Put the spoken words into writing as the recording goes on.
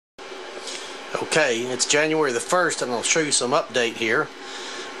Okay, it's January the 1st, and I'll show you some update here.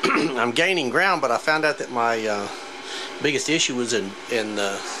 I'm gaining ground, but I found out that my biggest issue was in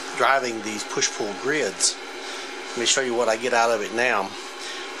driving these push-pull grids. Let me show you what I get out of it now.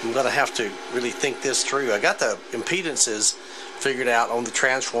 I'm going to have to really think this through. I got the impedances figured out on the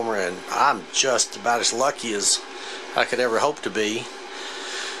transformer, and I'm just about as lucky as I could ever hope to be,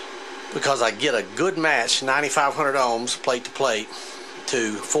 because I get a good match, 9,500 ohms plate to plate,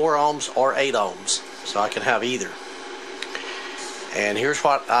 to 4 ohms or 8 ohms, so I can have either. And here's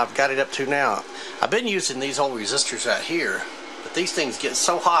what I've got it up to now. I've been using these old resistors out here, but these things get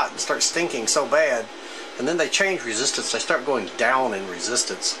so hot and start stinking so bad, and then they change resistance. They start going down in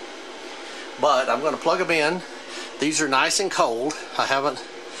resistance. But I'm going to plug them in. These are nice and cold. I haven't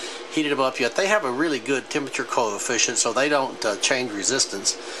heated them up yet. They have a really good temperature coefficient, so they don't change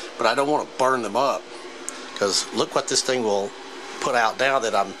resistance, but I don't want to burn them up, because look what this thing will put out now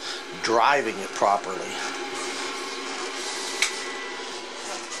that I'm driving it properly.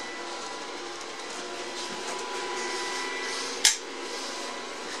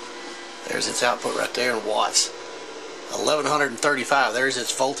 There's its output right there in watts. 1135. There's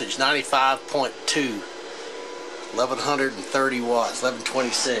its voltage, 95.2. 1130 watts,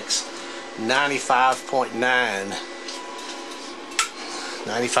 1126. 95.9.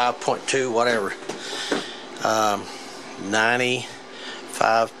 95.2, whatever.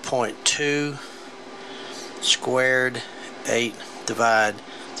 95.2 squared 8 divide.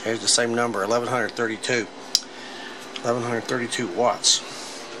 There's the same number, 1132. 1132 watts.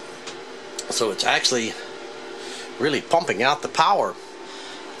 So it's actually really pumping out the power,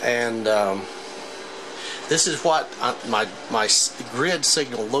 and this is what my grid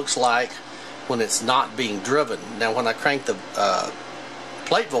signal looks like when it's not being driven. Now when I crank the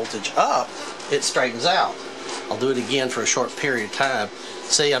plate voltage up, it straightens out. I'll do it again for a short period of time.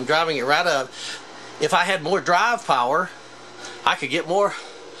 See, I'm driving it right up. If I had more drive power, I could get more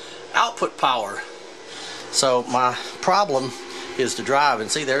output power. So my problem is to drive, and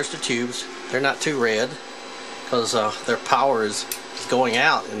see, there's the tubes. They're not too red because their power is going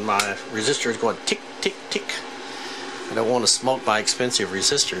out, and my resistor is going tick, tick, tick. I don't want to smoke my expensive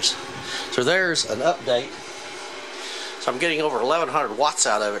resistors. So there's an update. So I'm getting over 1100 watts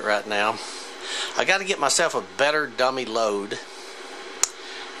out of it right now. I got to get myself a better dummy load.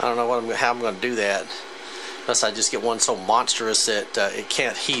 I don't know how I'm going to do that, unless I just get one so monstrous that it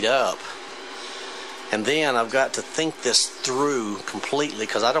can't heat up. And then I've got to think this through completely,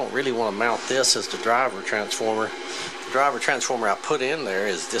 because I don't really want to mount this as the driver transformer. The driver transformer I put in there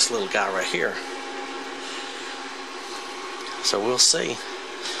is this little guy right here. So we'll see.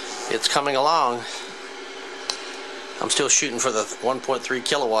 It's coming along. I'm still shooting for the 1.3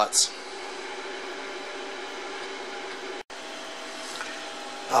 kilowatts.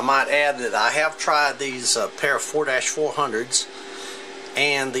 I might add that I have tried these pair of 4-400s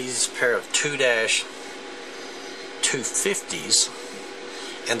and these pair of 2-250s,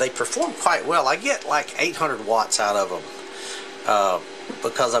 and they perform quite well. I get like 800 watts out of them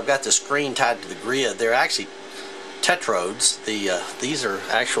because I've got the screen tied to the grid. They're actually tetrodes. These are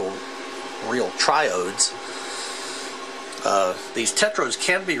actual real triodes. These tetrodes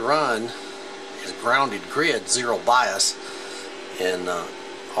can be run as grounded grid, zero bias, in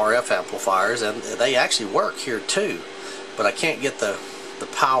RF amplifiers, and they actually work here too, but I can't get the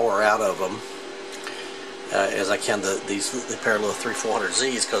power out of them as I can the parallel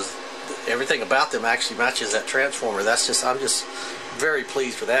 3-400Zs, because everything about them actually matches that transformer. I'm just very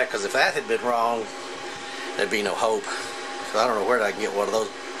pleased with that, because if that had been wrong, there'd be no hope. So I don't know where I can get one of those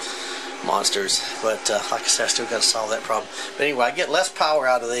monsters, but like I said, I still got to solve that problem. But anyway, I get less power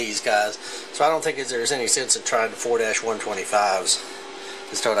out of these guys, so I don't think there's any sense in trying the 4-125s.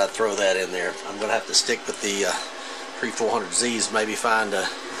 Just thought I'd throw that in there. I'm going to have to stick with the 3-400Zs, maybe find a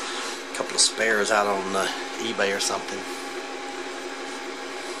couple of spares out on eBay or something.